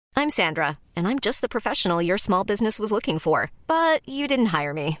I'm Sandra, and I'm just the professional your small business was looking for. But you didn't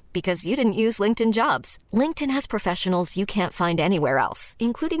hire me because you didn't use LinkedIn Jobs. LinkedIn has professionals you can't find anywhere else,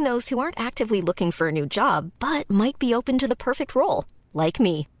 including those who aren't actively looking for a new job, but might be open to the perfect role, like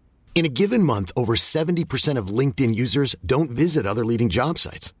me. In a given month, over 70% of LinkedIn users don't visit other leading job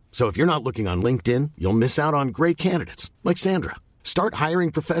sites. So if you're not looking on LinkedIn, you'll miss out on great candidates like Sandra. Start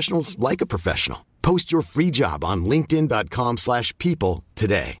hiring professionals like a professional. Post your free job on linkedin.com/people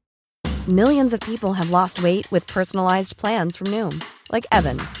today. Millions of people have lost weight with personalized plans from Noom. Like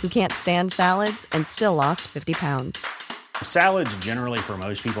Evan, who can't stand salads and still lost 50 pounds. Salads generally for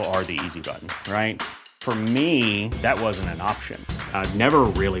most people are the easy button, right? For me, that wasn't an option. I never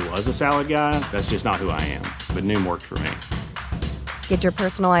really was a salad guy. That's just not who I am. But Noom worked for me. Get your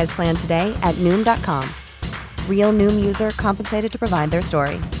personalized plan today at Noom.com. Real Noom user compensated to provide their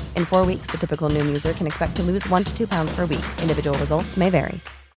story. In 4 weeks, the typical Noom user can expect to lose 1 to 2 pounds per week. Individual results may vary.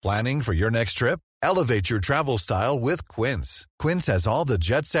 Planning for your next trip? Elevate your travel style with Quince. Quince has all the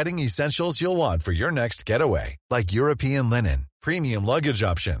jet-setting essentials you'll want for your next getaway, like European linen, premium luggage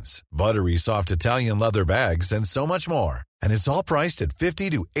options, buttery soft Italian leather bags, and so much more. And it's all priced at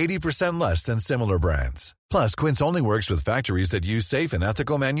 50 to 80% less than similar brands. Plus, Quince only works with factories that use safe and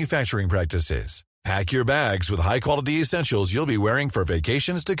ethical manufacturing practices. Pack your bags with high-quality essentials you'll be wearing for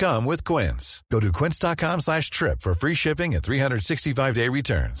vacations to come with Quince. Go to quince.com/trip for free shipping and 365-day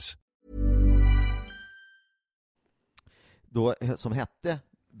returns. Då, som hette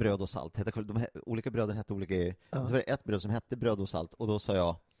bröd och salt. Olika bröder hette olika grejer. Så var det ett bröd som hette bröd och salt. Och då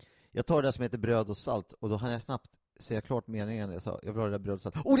sa jag tar det där som heter bröd och salt. Och då hann jag snabbt säga klart meningen. Jag sa, jag vill ha det där bröd och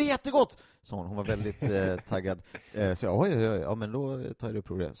salt. Det är jättegott! Så hon var väldigt taggad. Så ja, men då tar jag det och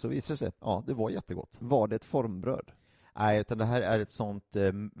provar det. Så visade det sig, det var jättegott. Var det ett formbröd? Nej, utan det här är ett sånt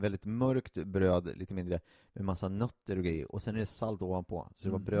väldigt mörkt bröd, lite mindre, med massa nötter och grejer. Och sen är det salt ovanpå. Så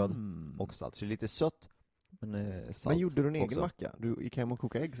det var bröd och salt. Så det är lite sött, men salt. Men gjorde du en egen också. macka? Du gick hem och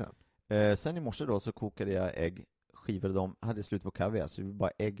kokade ägg sen? Sen i morse då så kokade jag ägg, skivade dem, hade slut på kaviar, så det var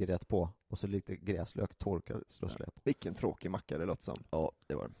bara ägg rätt på. Och så lite gräslök, torkad slösslä på. Vilken tråkig macka det låter som. Ja,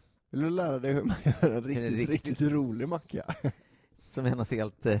 det var det. Vill du lära dig hur man gör en riktigt rolig macka? Som är något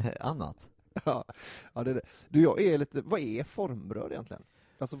helt annat. Ja, det är det. Du, jag är lite... Vad är formbröd egentligen?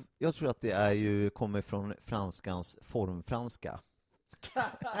 Alltså, jag tror att det kommer från franskans formfranska.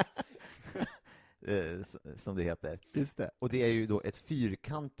 Som det heter. Just det. Och det är ju då ett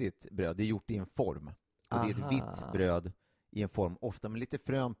fyrkantigt bröd. Det är gjort i en form. Och det är ett vitt bröd i en form, ofta med lite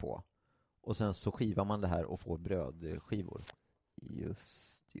frön på. Och sen så skivar man det här och får brödskivor.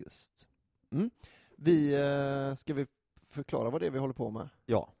 Just. Ska vi förklara vad det är vi håller på med?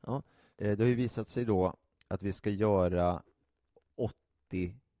 Ja. Det har ju visat sig då att vi ska göra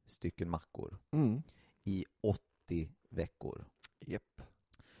 80 stycken mackor i 80 veckor. Japp.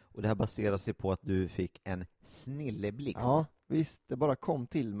 Och det här baserar sig på att du fick en snilleblixt. Ja, visst. Det bara kom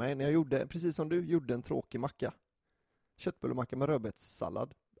till mig när jag gjorde, precis som du gjorde, en tråkig macka. Köttbullemacka med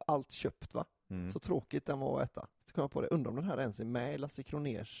rödbetssallad. Allt köpt, va? Så tråkigt den var att äta. Så kom jag på det. Undrar om den här ens är med i Lasse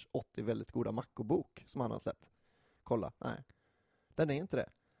Kroners 80 väldigt goda mackobok som han har släppt. Kolla, nej. Den är inte det.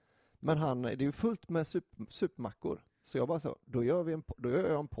 Men det är ju fullt med supermackor. Så jag bara så, då gör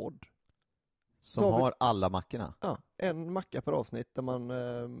jag en podd. Som har alla mackorna? Ja, en macka per avsnitt där man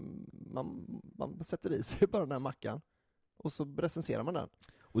sätter i sig bara den här mackan. Och så recenserar man den.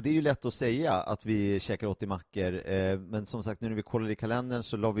 Och det är ju lätt att säga att vi käkar 80 mackor. Men som sagt, nu när vi kollar i kalendern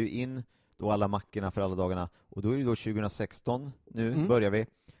så la vi in då alla mackorna för alla dagarna. Och då är det då 2016. Nu börjar vi.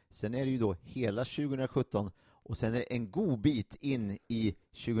 Sen är det ju då hela 2017. Och sen är det en god bit in i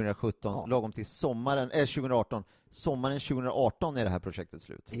 2017. Lagom till sommaren 2018. Sommaren 2018 är det här projektet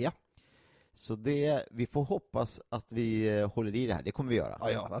slut. Ja. Så vi får hoppas att vi håller i det här. Det kommer vi göra.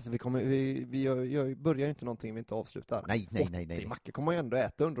 Ja, alltså vi börjar inte någonting vi inte avslutar. Nej. 80 mackor kommer man ju ändå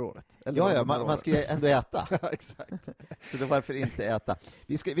äta under året. Eller man ska ju ändå äta. Ja, exakt. Så då varför inte äta?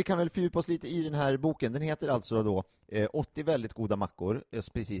 Vi kan väl fördjupa oss lite i den här boken. Den heter alltså då 80 väldigt goda mackor,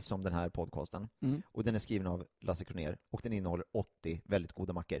 precis som den här podcasten. Och den är skriven av Lasse Kroner. Och den innehåller 80 väldigt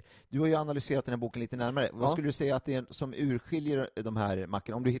goda mackor. Du har ju analyserat den här boken lite närmare. Vad skulle du säga att det är som urskiljer de här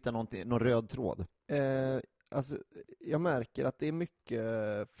mackorna? Om du hittar någon röd tråd? Alltså, jag märker att det är mycket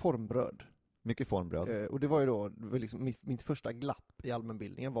formbröd. Mycket formbröd. Och det var ju då liksom mitt första glapp i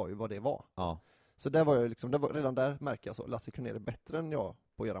allmänbildningen var ju vad det var. Ja. Så där var jag liksom, redan där märker jag så Lasse Kroner är bättre än jag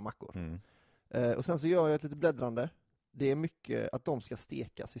på att göra mackor. Och sen så gör jag ett lite bläddrande. Det är mycket att de ska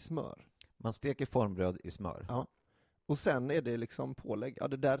stekas i smör. Man steker formbröd i smör. Ja. Och sen är det liksom pålägg.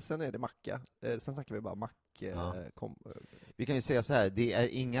 Ja, sen är det macka. Sen snackar vi bara Vi kan ju säga så här, det är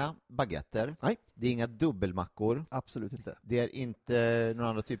inga baguetter. Nej. Det är inga dubbelmackor. Absolut inte. Det är inte några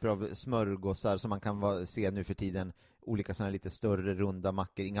andra typer av smörgåsar som man kan se nu för tiden. Olika sådana lite större runda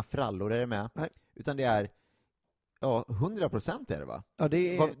mackor. Inga frallor är det med. Nej. Utan det är 100% är det, va? Ja,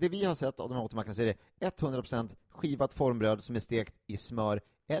 Det vi har sett av de här 80 mackorna, så är det 100% skivat formbröd som är stekt i smör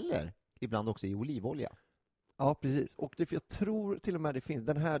eller ibland också i olivolja. Ja, precis. Och jag tror till och med det finns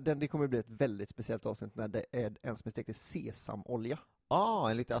det kommer bli ett väldigt speciellt avsnitt när det är en som är stekt i sesamolja.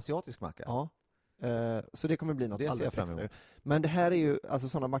 En lite asiatisk macka. Ja. Så det kommer bli något Det ser jag alldeles fram extra. emot. Men det här är ju alltså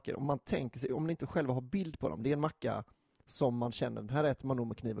sådana mackor, om man tänker sig, om ni inte själva har bild på dem, det är en macka som man känner, den här äter man nog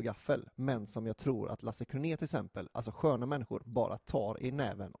med kniv och gaffel, men som jag tror att Lasse Kronér till exempel, alltså sköna människor, bara tar i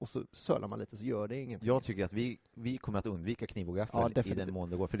näven och så sölar man lite så gör det ingenting. Jag tycker att vi kommer att undvika kniv och gaffel i den mån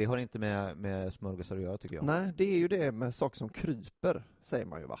det går, för det har inte med smörgåsar att göra, tycker jag. Nej, det är ju det med saker som kryper, säger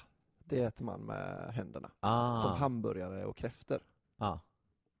man ju, va? Det äter man med händerna. Som hamburgare och kräfter.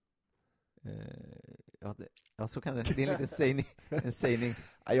 Så kan det är en liten sägning.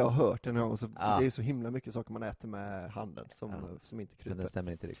 Ja, jag har hört den här, och så, det är ju så himla mycket saker man äter med handen som inte kryper. Så det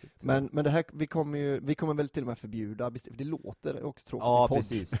stämmer inte riktigt. Men det här, vi kommer väl till och med förbjuda, för det låter också tråkigt Ja, i podd.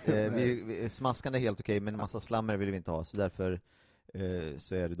 precis. Smaskande är helt okej, men en massa slammer vill vi inte ha, så därför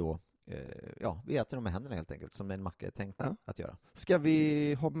så är det då vi äter dem med händerna helt enkelt, som en macka är tänkt att göra. Ska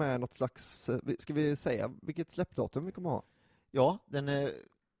vi ha med något slags, ska vi säga vilket släppdatum vi kommer ha? Ja,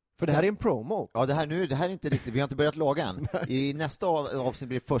 för det här är en promo. Ja, det här är inte riktigt, vi har inte börjat laga än. I nästa avsnitt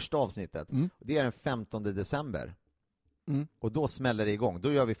blir det första avsnittet. Det är den 15 december. Och då smäller det igång.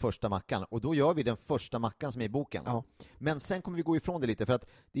 Då gör vi första mackan. Och då gör vi den första mackan som är i boken. Ja. Men sen kommer vi gå ifrån det lite, för att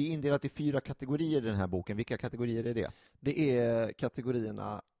det är indelat i 4 kategorier i den här boken. Vilka kategorier är det? Det är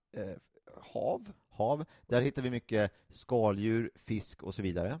kategorierna hav. Där hittar vi mycket skaldjur, fisk och så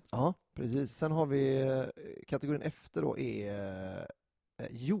vidare. Ja, precis. Sen har vi kategorin efter då är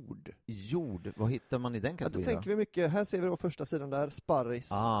jord. Vad hittar man i den kategorin? Då tänker vi mycket, här ser vi då första sidan där,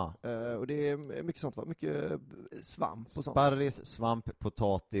 sparris. Och det är mycket sånt, mycket svamp och sånt. Sparris, svamp,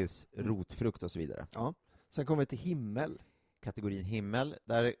 potatis, rotfrukt och så vidare. Ja. Sen kommer vi till himmel. Kategorin himmel,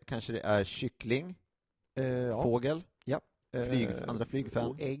 där kanske det är kyckling, fågel, andra flygfän.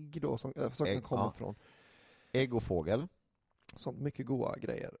 Och ägg då, som kommer från. Ägg och fågel. Sånt, mycket goda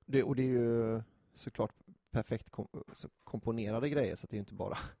grejer. Och det är ju såklart perfekt komponerade grejer, så att det är inte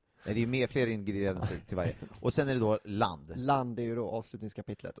bara... Nej, det är mer fler ingredienser till varje. Och sen är det då land. Land är ju då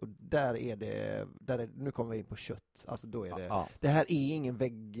avslutningskapitlet, och nu kommer vi in på kött. Alltså då är det... Det här är ingen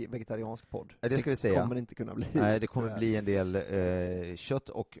vegetariansk podd. Det ska vi säga. Det kommer inte kunna bli. Nej, det kommer bli en del kött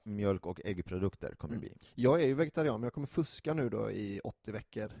och mjölk och äggprodukter kommer det bli. Jag är ju vegetarian, men jag kommer fuska nu då i 80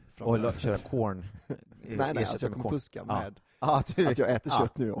 veckor. Och köra corn. Nej, alltså jag kommer fuska med att jag äter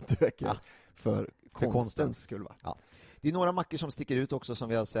kött nu i 80 veckor. För konstens skull, va? Ja. Det är några mackor som sticker ut också, som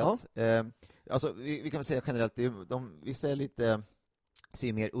vi har sett. Alltså, vi kan väl säga generellt, vissa är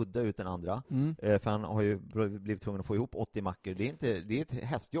ser mer udda ut än andra. För han har ju blivit tvungen att få ihop 80 mackor. Det är ett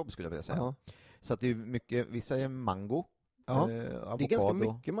hästjobb, skulle jag vilja säga. Så att det är mycket, vissa är mango. Avokado. Det är ganska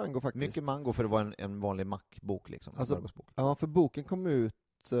mycket mango faktiskt. Mycket mango för att vara en vanlig mackbok, liksom. Alltså, för boken kom ut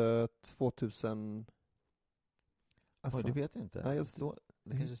 2000... Alltså, det vet vi inte. Nej,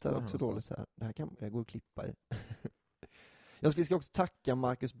 det kanske står också dåligt här. Det här kan jag gå och klippa i. Vi ska också tacka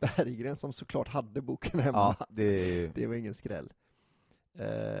Marcus Berggren som såklart hade boken hemma. Ja, det var ingen skräll.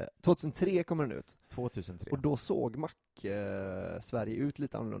 2003 kommer den ut. 2003. Och då såg Sverige ut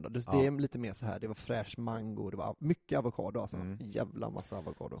lite annorlunda. Det är lite mer så här, det var fräsch mango, det var mycket avokado, alltså. Jävla massa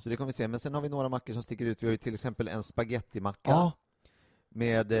avokado. Så det kommer vi se. Men sen har vi några mackor som sticker ut. Vi har ju till exempel en spagettimacka.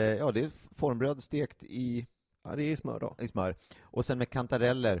 Med, det är formbröd stekt i... Ja, det är smör då. I smör. Och sen med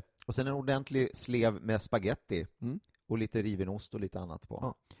kantareller. Och sen en ordentlig slev med spaghetti. Och lite riven ost och lite annat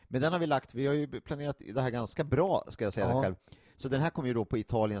på. Men den har vi har ju planerat det här ganska bra, ska jag säga själv. Så den här kommer ju då på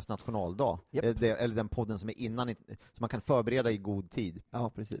Italiens nationaldag. Eller den podden som är innan, som man kan förbereda i god tid. Ja,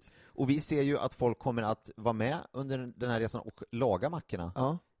 precis. Och vi ser ju att folk kommer att vara med under den här resan och laga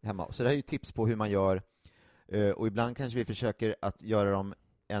mackorna hemma. Så det här är ju tips på hur man gör. Och ibland kanske vi försöker att göra dem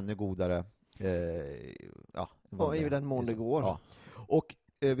ännu godare. I den mån det går. Ja. Och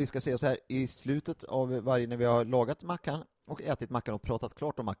vi ska säga så här, i slutet av varje, när vi har lagat mackan och ätit mackan och pratat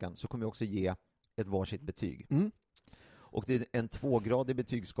klart om mackan, så kommer vi också ge ett varsitt betyg. Och det är en 2-gradig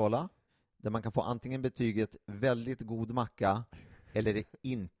betygsskala där man kan få antingen betyget väldigt god macka eller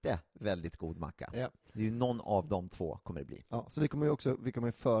inte väldigt god macka. Det är ju någon av de två kommer det bli. Ja, så vi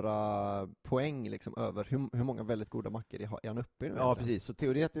kommer föra poäng liksom över hur många väldigt goda mackor är han uppe i nu. Ja, precis. Så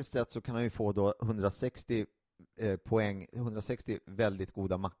teoretiskt sett så kan han ju få då 160 poäng, 160 väldigt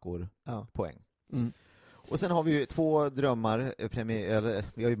goda mackor poäng. Och sen har vi ju 2 drömmar,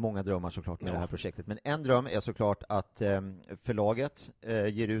 vi har ju många drömmar såklart med det här projektet, men en dröm är såklart att förlaget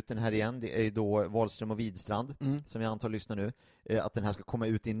ger ut den här igen. Det är ju då Wahlström och Widstrand som jag antar lyssnar nu, att den här ska komma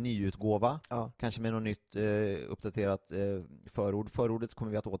ut i en nyutgåva, kanske med något nytt uppdaterat förord. Förordet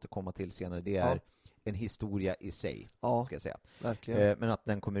kommer vi att återkomma till senare. Det är en historia i sig, ska jag säga. Verkligen. Men att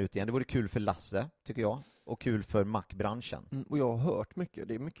den kommer ut igen. Det vore kul för Lasse, tycker jag. Och kul för Mac-branschen. Och jag har hört mycket.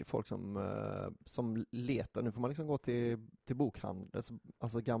 Det är mycket folk som letar. Nu får man liksom gå till bokhandel,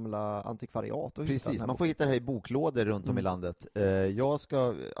 alltså gamla antikvariat. Och precis, man får hitta det här i boklådor runt om i landet. Jag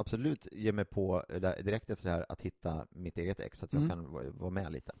ska absolut ge mig på direkt efter det här att hitta mitt eget ex, så att jag kan vara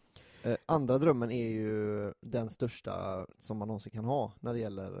med lite. Andra drömmen är ju den största som man någonsin kan ha när det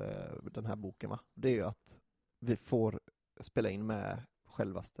gäller den här boken. Va? Det är ju att vi får spela in med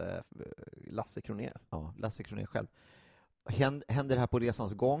självaste Lasse Kronér. Ja, Lasse Kronér själv. Händer det här på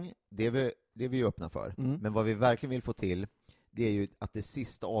resans gång, det är vi ju öppna för. Men vad vi verkligen vill få till, det är ju att det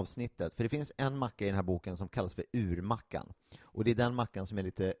sista avsnittet, för det finns en macka i den här boken som kallas för urmackan. Och det är den mackan som är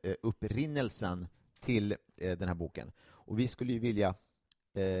lite upprinnelsen till den här boken. Och vi skulle ju vilja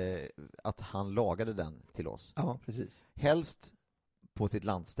att han lagade den till oss. Ja, precis. Helst på sitt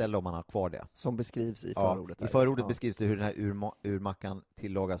landställe om man har kvar det. Som beskrivs i förordet. I förordet beskrivs det hur den här urmackan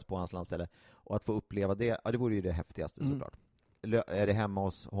tillagas på hans landställe. Och att få uppleva det, det vore ju det häftigaste såklart. Är det hemma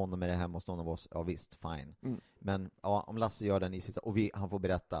hos honom, är det hemma hos någon av oss? Ja visst, fine. Men om Lasse gör den i sitt... Och han får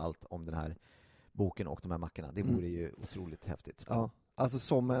berätta allt om den här boken och de här mackorna. Det vore ju otroligt häftigt. Ja, alltså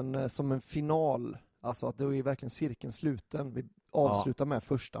som en final. Alltså att då är verkligen cirkeln sluten. Vi avslutar med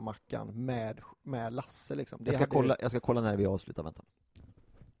första mackan med Lasse liksom. Jag ska kolla när vi avslutar, vänta.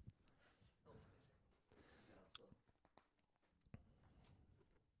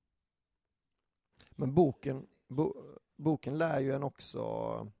 Men boken lär ju en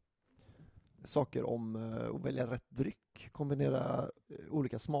också saker om att välja rätt dryck, kombinera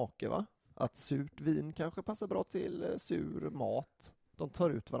olika smaker, va? Att surt vin kanske passar bra till sur mat. De tar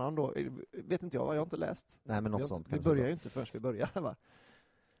ut varandra då. Vet inte jag har inte läst. Nej, men något sånt. Vi börjar ju inte förrän vi börjar, va?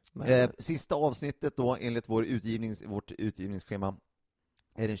 Sista avsnittet då, enligt vårt utgivningsschema,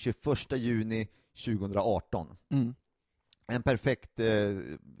 är den 21 juni 2018. En perfekt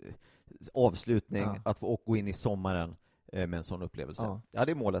avslutning att få gå in i sommaren med en sån upplevelse. Ja,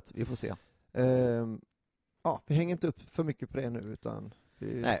 det är målet. Vi får se. Vi hänger inte upp för mycket på det nu, utan...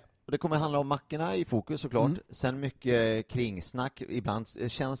 Nej. Och det kommer handla om mackorna i fokus såklart. Sen mycket kringsnack. Ibland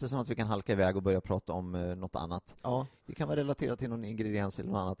känns det som att vi kan halka iväg och börja prata om något annat. Ja. Det kan vara relaterat till någon ingrediens eller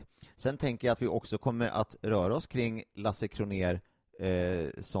något annat. Sen tänker jag att vi också kommer att röra oss kring Lasse Kronér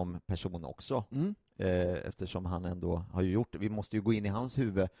som person också. Eftersom han ändå har gjort det. Vi måste ju gå in i hans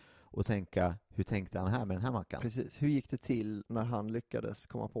huvud och tänka, hur tänkte han här med den här mackan? Precis. Hur gick det till när han lyckades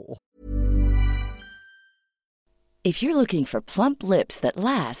komma på... If you're looking for plump lips that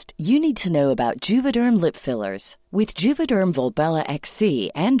last, you need to know about Juvederm lip fillers. With Juvederm Volbella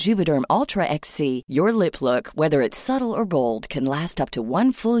XC and Juvederm Ultra XC, your lip look, whether it's subtle or bold, can last up to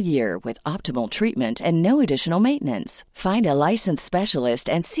 1 full year with optimal treatment and no additional maintenance. Find a licensed specialist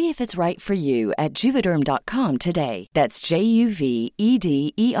and see if it's right for you at Juvederm.com today. That's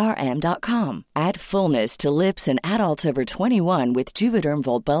JUVEDERM.com. Add fullness to lips in adults over 21 with Juvederm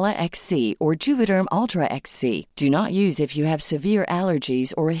Volbella XC or Juvederm Ultra XC. Do not use if you have severe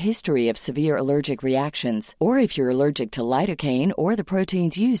allergies or a history of severe allergic reactions, or if you're allergic to lidocaine or the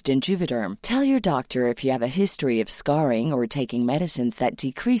proteins used in Juvederm. Tell your doctor if you have a history of scarring or taking medicines that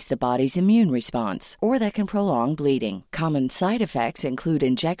decrease the body's immune response or that can prolong bleeding. Common side effects include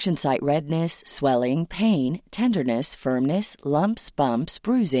injection site redness, swelling, pain, tenderness, firmness, lumps, bumps,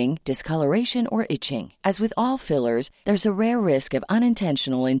 bruising, discoloration, or itching. As with all fillers, there's a rare risk of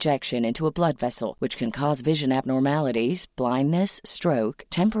unintentional injection into a blood vessel, which can cause vision abnormalities, blindness, stroke,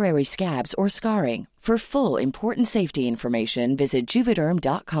 temporary scabs, or scarring. For full, important safety information, visit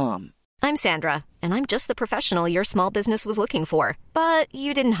Juvederm.com. I'm Sandra, and I'm just the professional your small business was looking for. But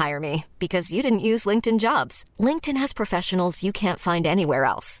you didn't hire me because you didn't use LinkedIn Jobs. LinkedIn has professionals you can't find anywhere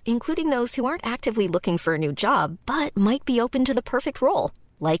else, including those who aren't actively looking for a new job, but might be open to the perfect role,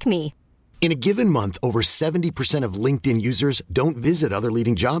 like me. In a given month, over 70% of LinkedIn users don't visit other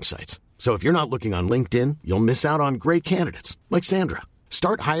leading job sites. So if you're not looking on LinkedIn, you'll miss out on great candidates like Sandra.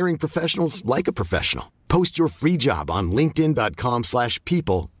 Start hiring professionals like a professional. Post your free job on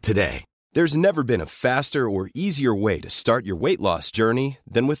linkedin.com/people today. There's never been a faster or easier way to start your weight loss journey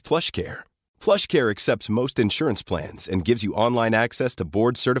than with PlushCare. PlushCare accepts most insurance plans and gives you online access to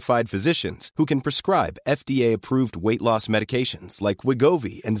board-certified physicians who can prescribe FDA-approved weight loss medications like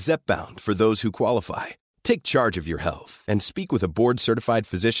Wegovy and Zepbound for those who qualify. Take charge of your health and speak with a board-certified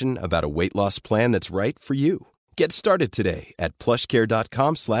physician about a weight loss plan that's right for you. Get started today at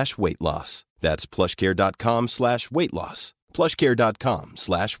plushcare.com/weightloss. That's plushcare.com/weightloss.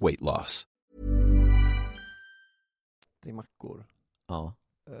 plushcare.com/weightloss. Till mackor. Ja.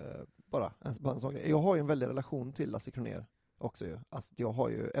 Bara en sån grej. Jag har ju en väldig relation till Lasse Kronér också ju. Alltså, jag har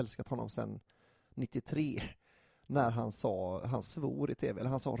ju älskat honom sedan 93. När han svor i tv, eller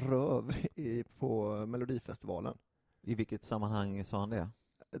han sa röv på Melodifestivalen. I vilket sammanhang sa han det?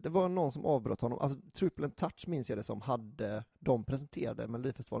 Det var någon som avbröt honom. Alltså Triple and Touch minns jag det som de presenterade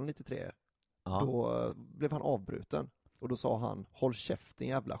Melodifestivalen 93. Ja. Då blev han avbruten. Och då sa han, håll käften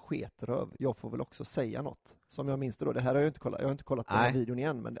jävla sketröv. Jag får väl också säga något. Som jag minns det då. Det här har jag inte kollat. Jag har inte kollat på den här videon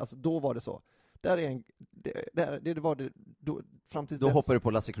igen. Men alltså, då var det så. Fram tills då dess, hoppade du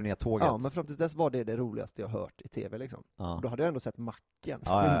på Lasse Kronér-tåget. Ja, men fram tills dess var det roligaste jag hört i tv liksom. Ja. Och då hade jag ändå sett macken.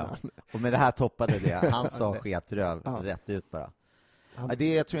 Ja. Och med det här toppade det. Han sa sketröv rätt ut bara.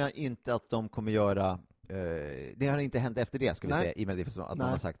 Det tror jag inte att de kommer göra. Det har inte hänt efter det, ska vi säga, i Melodifestivalen, att de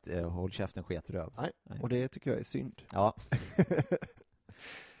har sagt håll käften sketröv. Nej, och det tycker jag är synd. Ja.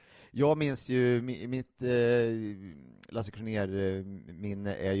 Jag minns ju mitt Lasse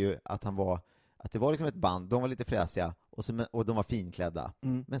Kronér-minne är ju att det var liksom ett band, de var lite fräsiga och de var finklädda.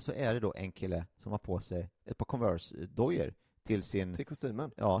 Men så är det då en kille som har på sig ett par Converse-dojor till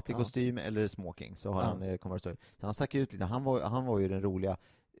kostymen. Ja, till kostym eller smoking, så har han Converse-dojor. Så han stack ut lite. Han var ju den roliga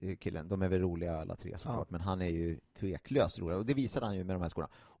killen. De är väl roliga alla tre såklart, men han är ju tveklöst rolig, och det visade han ju med de här skorna.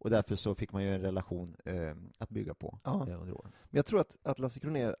 Och därför så fick man ju en relation att bygga på under åren. Men jag tror att Lasse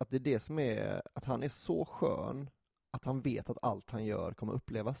Kronér, att det är det som är, att han är så skön att han vet att allt han gör kommer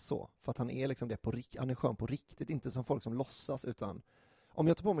upplevas så. För att han är liksom han är skön på riktigt, inte som folk som låtsas, utan om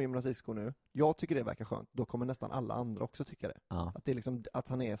jag tar på mig gymnastikskor nu, jag tycker det verkar skönt, då kommer nästan alla andra också tycka det. Att det är liksom, att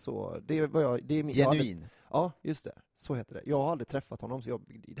han är så, det är genuin. Ja, just det. Så heter det. Jag har aldrig träffat honom, så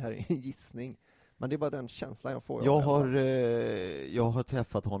det här är en gissning. Men det är bara den känslan jag får. Jag har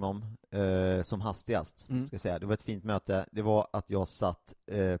träffat honom som hastigast, ska jag säga. Det var ett fint möte. Det var att jag satt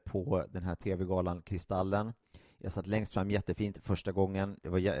på den här tv-galan Kristallen. Jag satt längst fram, jättefint, första gången. Det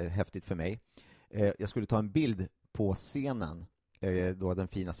var häftigt för mig. Jag skulle ta en bild på scenen, då den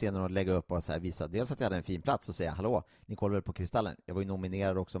fina scenen, och lägga upp och så här visa dels att jag hade en fin plats och säga hallå, ni kollar väl på Kristallen. Jag var ju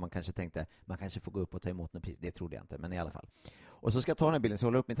nominerad också, man kanske tänkte man kanske får gå upp och ta emot något pris. Det trodde jag inte, men i alla fall. Och så ska jag ta den här bilden, så jag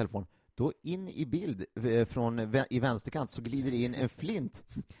håller upp min telefon. Då in i bild i vänsterkant så glider det in en flint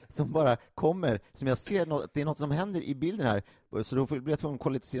som bara kommer, som jag ser det är något som händer i bilden här. Så då blir jag tvungen att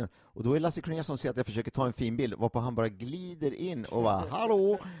kolla lite sidan. Och då är Lasse Kronér som ser att jag försöker ta en fin bild, varpå han bara glider in och bara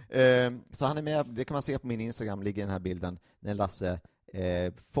hallå. Så han är med, det kan man se på min Instagram, ligger den här bilden när Lasse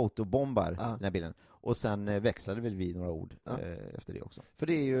fotobombar den här bilden. Och sen växlade väl vi några ord efter det också. För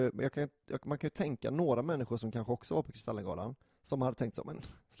det är ju, man kan ju tänka några människor som kanske också var på Kristallengalan som hade tänkt så, men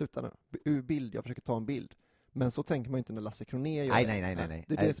sluta nu, ur bild, jag försöker ta en bild. Men så tänker man ju inte när Lasse Kronér gör nej.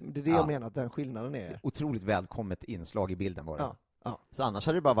 Det är det jag menar, att den skillnaden är... Otroligt välkommet inslag i bilden var det. Ja. Så annars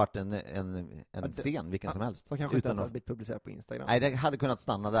hade det bara varit en scen, vilken som helst. Som kanske inte ens hade blivit publicerat på Instagram. Nej, det hade kunnat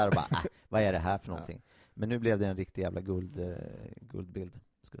stanna där och bara, vad är det här för någonting? Men nu blev det en riktig jävla guldbild,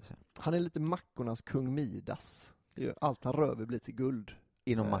 skulle jag säga. Han är lite mackornas kung Midas. Allt han röver blir till guld.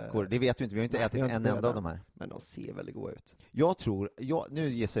 Inom mackor, det vet vi inte, vi har inte ätit en enda av de här. Men de ser väldigt goda ut. Nu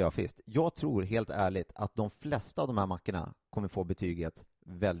gissar jag först. Jag tror helt ärligt att de flesta av de här mackorna kommer få betyget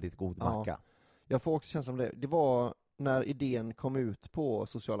väldigt god macka. Jag får också känslan om det. Det var när idén kom ut på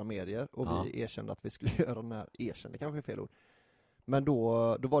sociala medier och vi erkände att vi skulle göra den här, erkände kanske är fel ord. Men då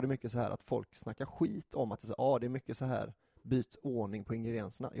var det mycket så här att folk snackar skit om att det är mycket så här, byt ordning på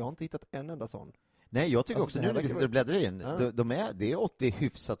ingredienserna. Jag har inte hittat en enda sån. Nej, jag tycker också nu när vi sitter och bläddrar in, det är 80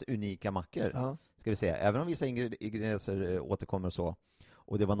 hyfsat unika mackor, ska vi säga. Även om vissa ingredienser återkommer och så.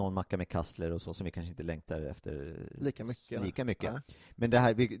 Och det var någon macka med kassler och så som vi kanske inte längtar efter lika mycket. Men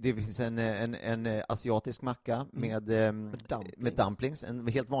det finns en asiatisk macka med dumplings, en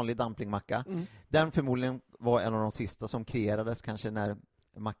helt vanlig dumplingmacka. Den förmodligen var en av de sista som kreerades kanske när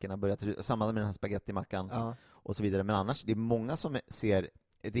mackorna började, samma med den här spagettimackan och så vidare. Men annars, det är många som ser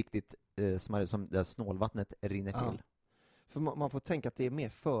riktigt smarrigt, som där snålvattnet rinner till. För man får tänka att det är mer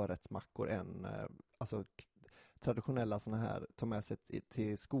förrättsmackor än traditionella såna här, ta med sig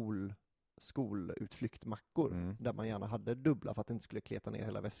till skolutflyktmackor där man gärna hade dubbla för att det inte skulle kleta ner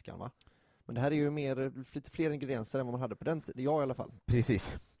hela väskan, va? Men det här är ju lite fler ingredienser än vad man hade på den tiden, jag i alla fall.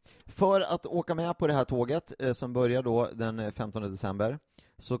 Precis. För att åka med på det här tåget som börjar då den 15 december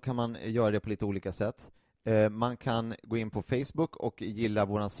så kan man göra det på lite olika sätt. Man kan gå in på Facebook och gilla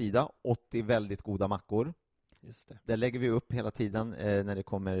våran sida 80 väldigt goda mackor. Just det. Där lägger vi upp hela tiden när det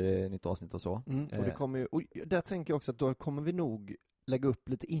kommer nytt avsnitt och så. Och det kommer ju, och där tänker jag också att då kommer vi nog lägga upp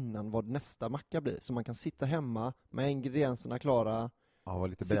lite innan vad nästa macka blir. Så man kan sitta hemma med ingredienserna klara,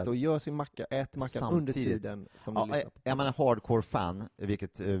 sitta och göra sin macka, äta mackan under tiden som du lyssnar på. Är man en hardcore-fan,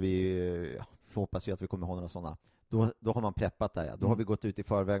 vilket vi hoppas ju att vi kommer ha några sådana, då har man preppat där. Ja. Då har vi gått ut i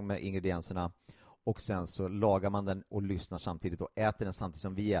förväg med ingredienserna och sen så lagar man den och lyssnar samtidigt och äter den samtidigt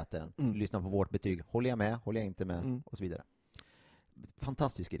som vi äter den. Lyssnar på vårt betyg. Håller jag med? Håller jag inte med? Och så vidare.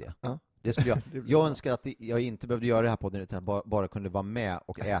 Fantastisk idé. Ja. Det skulle jag önskar att jag inte behövde göra det här podden utan bara kunde vara med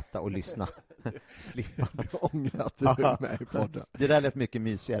och äta och lyssna. Slippa. Du ångrar att du är med i podden. Det där lät mycket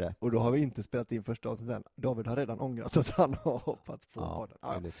mysigare. Och då har vi inte spelat in första avsnittet. David har redan ångrat att han har hoppat på podden.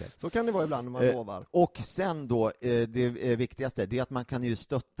 Ja. Så kan det vara ibland när man lovar. Och sen då, det viktigaste, det är att man kan ju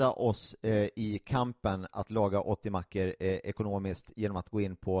stötta oss i kampen att laga 80 mackor ekonomiskt genom att gå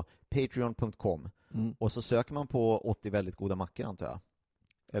in på patreon.com. Och så söker man på 80 väldigt goda mackor, antar jag.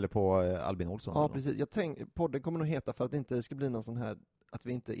 Eller på Albin Olsson. Ja, precis. Podden kommer nog heta för att det inte ska bli någon sån här, att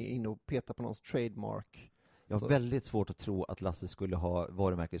vi inte är inne och petar på någons trademark. Jag har väldigt svårt att tro att Lasse skulle ha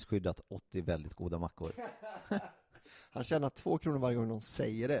varumärkesskyddat 80 väldigt goda mackor. Han tjänar 2 kronor varje gång någon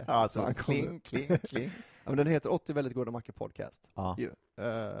säger det. Ja, alltså, kling. Ja, men den heter 80 väldigt goda mackor podcast. Ja.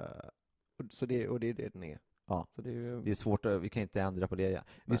 Så det är det den är. Ja, så det är svårt, vi kan inte ändra på det. Ja.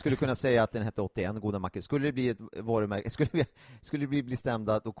 Vi skulle kunna säga att den hette 81 goda mackor. Skulle det bli ett varumärke, skulle vi bli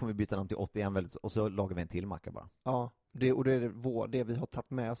stämda, då kommer vi byta namn till 81 väldigt, och så lagar vi en till macka bara. Ja, det är det vi har tagit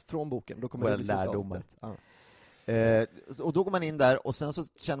med oss från boken. Då kommer det bli lärdomar. Ja. Och då går man in där och sen så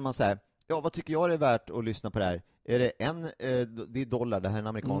känner man så här, ja, vad tycker jag det är värt att lyssna på det här? Är det det är dollar, det här är en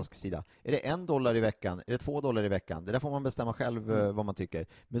amerikansk sida. Är det $1 i veckan? Är det $2 i veckan? Det där får man bestämma själv vad man tycker.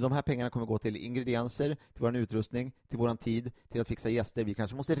 Men de här pengarna kommer gå till ingredienser, till vår utrustning, till våran tid, till att fixa gäster. Vi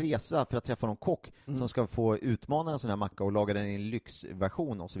kanske måste resa för att träffa någon kock som ska få utmana en sån här macka och laga den i en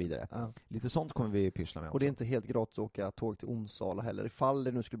lyxversion och så vidare. Ja. Lite sånt kommer vi pyssla med också. Och det är inte helt gratis att åka tåg till Onsala heller. Ifall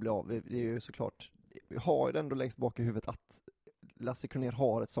det nu skulle bli av, det är ju såklart, vi har ju ändå längst bak i huvudet att Lasse Kronér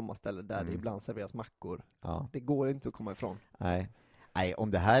har ett sommarställe där det ibland serveras mackor. Ja. Det går inte att komma ifrån. Nej,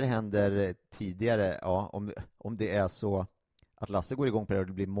 om det här händer tidigare, ja, om det är så att Lasse går igång på det och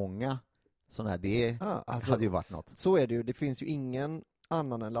det blir många sådana här, det hade ju varit något. Så är det ju. Det finns ju ingen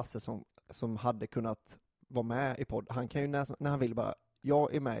annan än Lasse som hade kunnat vara med i podd. Han kan ju när han vill bara,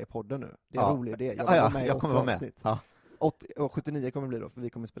 jag är med i podden nu. Det är en rolig idé. Jag kommer vara med. Ja. 79 kommer det bli då, för vi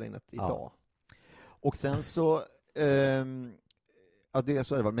kommer spela in ett idag. Och sen så ja, det är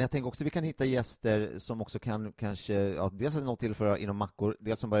så det var. Men jag tänker också att vi kan hitta gäster som också kan kanske, dels har något tillföra inom mackor,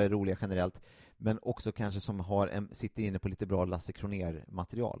 dels som bara är roliga generellt, men också kanske som sitter inne på lite bra Lasse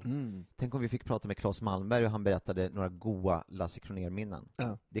Kronér-material. Tänk om vi fick prata med Claes Malmberg och han berättade några goda Lasse Kronér-minnen.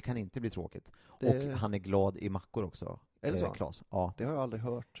 Ja. Det kan inte bli tråkigt. Och han är glad i mackor också. Är det så? Claes. Ja. Det har jag aldrig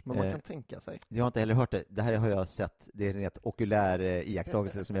hört, men man kan tänka sig. Jag har inte heller hört det. Det här har jag sett. Det är en rätt okulär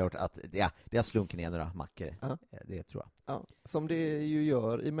iakttagelse som jag har gjort att det har slunken ner några mackor. Det tror jag. Ja. Som det ju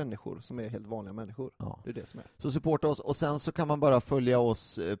gör i människor som är helt vanliga människor. Ja. Det är det som är. Så supporta oss, och sen så kan man bara följa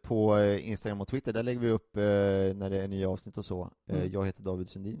oss på Instagram och Twitter. Där lägger vi upp när det är nya avsnitt och så. Jag heter David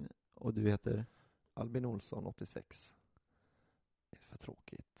Sundin och du heter? Albin Olsson 86. Det är för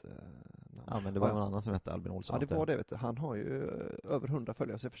tråkigt. Ja, men det var någon annan som hette Albin Olsson. Ja, det var det, vet du. Han har ju över 100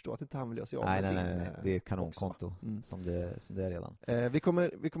 följare, så jag förstår att inte han vill göra sig av med sin. Nej, det är ett kanonkonto som det är redan. Vi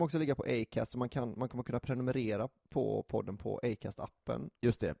kommer också ligga på Acast, så man kommer kunna prenumerera på podden på Acast-appen.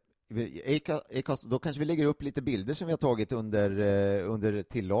 Just det. Acast, då kanske vi lägger upp lite bilder som vi har tagit under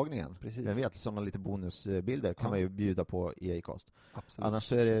tillagningen. Precis. Men vet, sådana lite bonusbilder kan man ju bjuda på i Acast. Absolut. Annars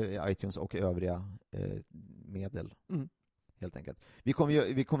så är det iTunes och övriga medel. Helt enkelt. Vi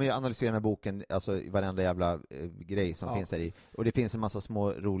kommer ju analysera den här boken, alltså varenda jävla grej som finns här i. Och det finns en massa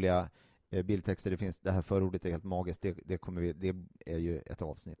små roliga bildtexter. Det finns det här förordet är helt magiskt. Det är ju ett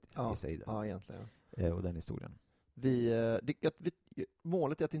avsnitt i sig. Ja, egentligen. Och den historien.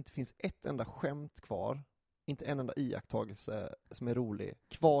 Målet är att det inte finns ett enda skämt kvar, inte en enda iakttagelse som är rolig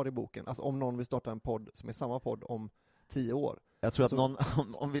kvar i boken. Alltså om någon vill starta en podd som är samma podd om 10 år. Jag tror att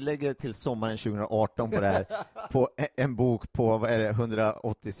om vi lägger till sommaren 2018 på det här, på en bok på, vad är det,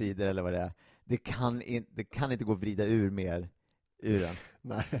 180 sidor eller vad det är. Det kan inte gå att vrida mer ur den.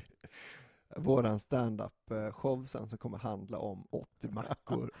 Nej. Våran stand-up-show sen som kommer handla om 80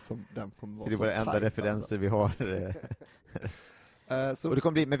 mackor som den kommer vara. För det är våra enda referenser vi har. Och det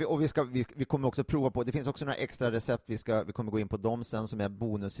kommer bli, men vi kommer också prova på, det finns också några extra recept, vi kommer gå in på dem sen, som är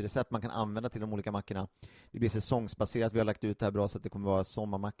bonusrecept man kan använda till de olika mackorna. Det blir säsongsbaserat, vi har lagt ut det här bra så att det kommer vara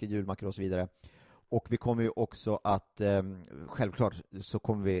sommarmackor, julmackor och så vidare. Och vi kommer ju också att, självklart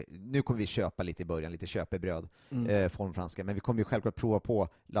så nu kommer vi köpa lite i början, lite köpebröd, formfranska, men vi kommer ju självklart prova på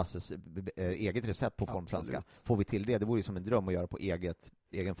Lasses eget recept på formfranska. Absolut. Får vi till det vore ju som en dröm att göra på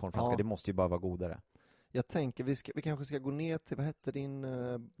egen formfranska, det måste ju bara vara godare. Jag tänker vi kanske ska gå ner till, vad hette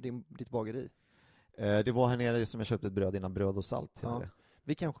ditt bageri? Det var här nere som jag köpte ett bröd innan, Bröd och salt. Ja.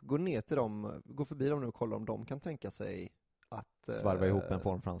 Vi kanske går ner till dem, går förbi dem nu och kollar om de kan tänka sig att svarva ihop en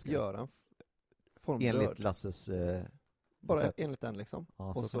formfranska. Göra en formbröd. Enligt Lasses bara recept. enligt den liksom.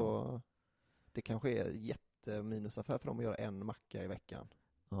 Ja, och så det kanske är jätteminusaffär för dem att göra en macka i veckan.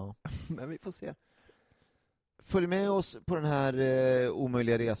 Ja. Men vi får se. Följ med oss på den här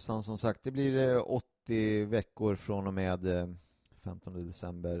omöjliga resan, som sagt. Det blir 80 veckor från och med 15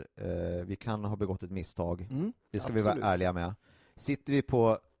 december. Vi kan ha begått ett misstag. Det ska vi vara ärliga med. Sitter vi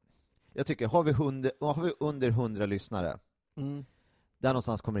på... Jag tycker, har vi under 100 lyssnare, där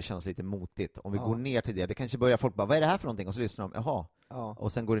någonstans kommer det kännas lite motigt. Om vi går ner till det. Det kanske börjar folk bara, vad är det här för någonting? Och så lyssnar de, jaha. Ja.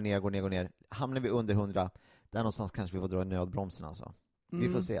 Och sen går det ner, går ner. Hamnar vi under 100, där någonstans kanske vi får dra i nödbromsen alltså. Vi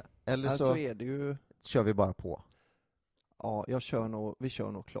får se. Eller så är det ju... kör vi bara på. Ja, vi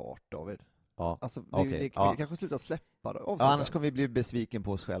kör nog klart, David. Ja. Alltså, vi kanske slutar släppa det. Annars kommer vi bli besviken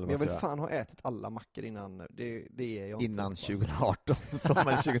på oss själva. Men jag vill fan ha ätit alla mackor innan. Det är jag inte. Innan 2018.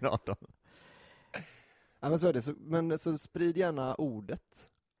 Sommaren 2018. Ja, men så är det. Så sprid gärna ordet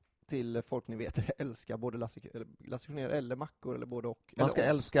till folk ni vet älskar både Lasse Kronér eller mackor eller både och. Man ska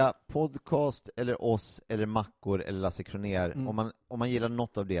älska podcast eller oss eller mackor eller Lasse Kronér. Om man gillar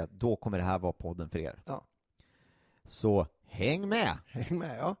något av det, då kommer det här vara podden för er. Ja. Så häng med! Häng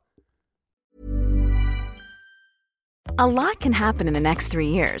med, ja. A lot can happen in the next 3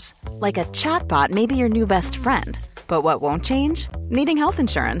 years. Like a chatbot may be your new best friend. But what won't change? Needing health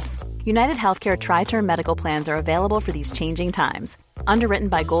insurance. United Healthcare Tri-Term Medical Plans are available for these changing times. Underwritten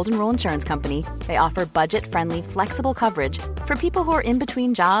by Golden Rule Insurance Company, they offer budget-friendly, flexible coverage for people who are in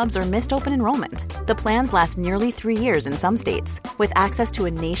between jobs or missed open enrollment. The plans last nearly 3 years in some states, with access to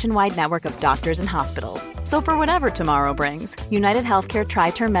a nationwide network of doctors and hospitals. So for whatever tomorrow brings, United Healthcare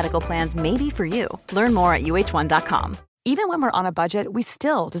Tri-Term Medical Plans may be for you. Learn more at uh1.com. Even when we're on a budget, we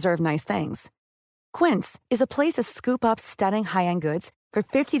still deserve nice things. Quince is a place to scoop up stunning high-end goods for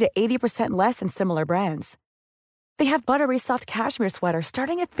 50 to 80% less than similar brands. They have buttery soft cashmere sweaters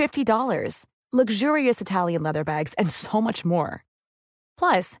starting at $50, luxurious Italian leather bags, and so much more.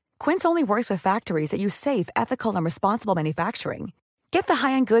 Plus, Quince only works with factories that use safe, ethical, and responsible manufacturing. Get the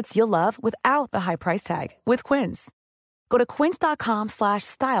high-end goods you'll love without the high price tag with Quince. Go to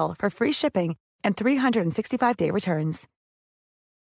quince.com/style for free shipping and 365-day returns.